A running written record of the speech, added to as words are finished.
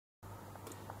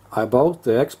I bought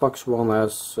the Xbox One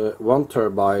S 1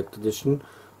 TB edition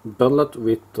bundled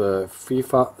with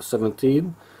FIFA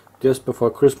 17 just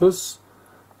before Christmas,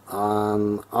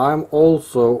 and I'm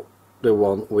also the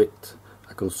one with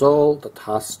a console that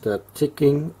has the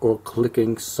ticking or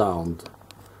clicking sound.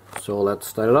 So let's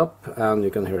start it up and you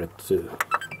can hear it too.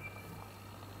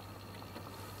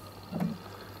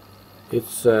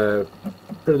 It's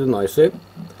pretty noisy.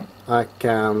 I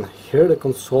can hear the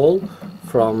console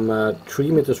from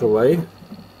 3 meters away,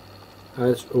 and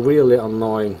it's really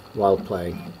annoying while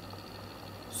playing.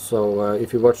 So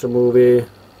if you watch a movie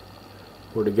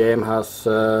where the game has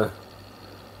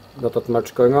not that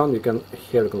much going on, you can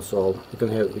hear the console, you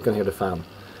can hear the fan.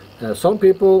 Some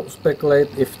people speculate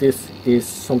if this is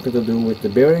something to do with the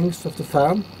bearings of the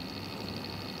fan,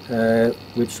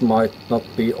 which might not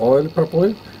be oiled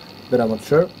properly, but I'm not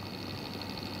sure.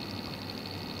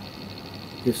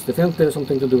 It's definitely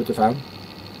something to do with the fan.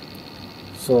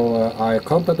 So I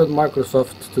contacted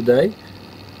Microsoft today,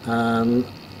 and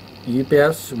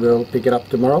UPS will pick it up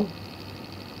tomorrow,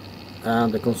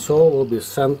 and the console will be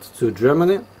sent to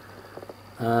Germany.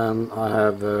 And I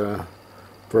have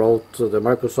wrote the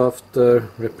Microsoft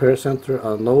repair center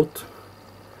a note,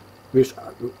 which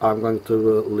I'm going to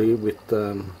leave with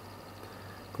the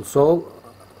console,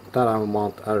 that I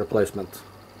want a replacement.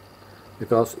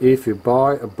 Because if you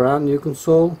buy a brand new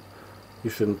console,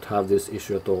 you shouldn't have this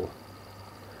issue at all.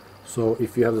 So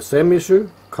if you have the same issue,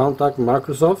 contact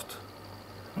Microsoft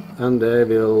and they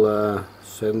will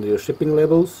send you shipping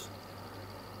labels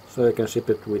so you can ship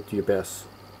it with UPS.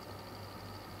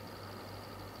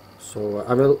 So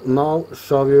I will now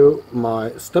show you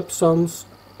my stepson's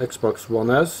Xbox One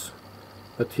S,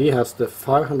 but he has the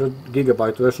 500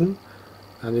 GB version,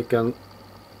 and you can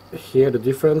hear the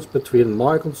difference between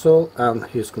my console and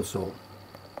his console.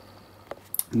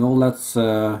 Now let's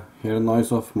hear the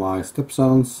noise of my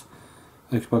stepson's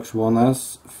Xbox One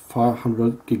S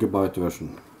 500 GB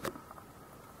version.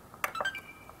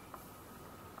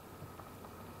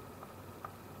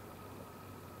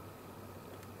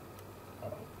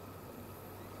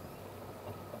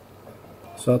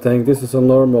 So I think this is a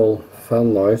normal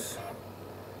fan noise.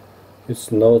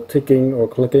 It's no ticking or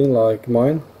clicking like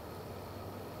mine.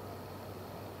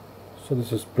 So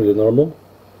this is pretty normal.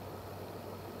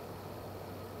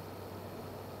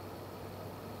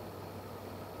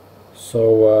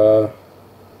 So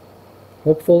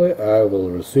hopefully I will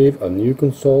receive a new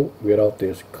console without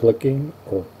this clicking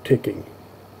or ticking.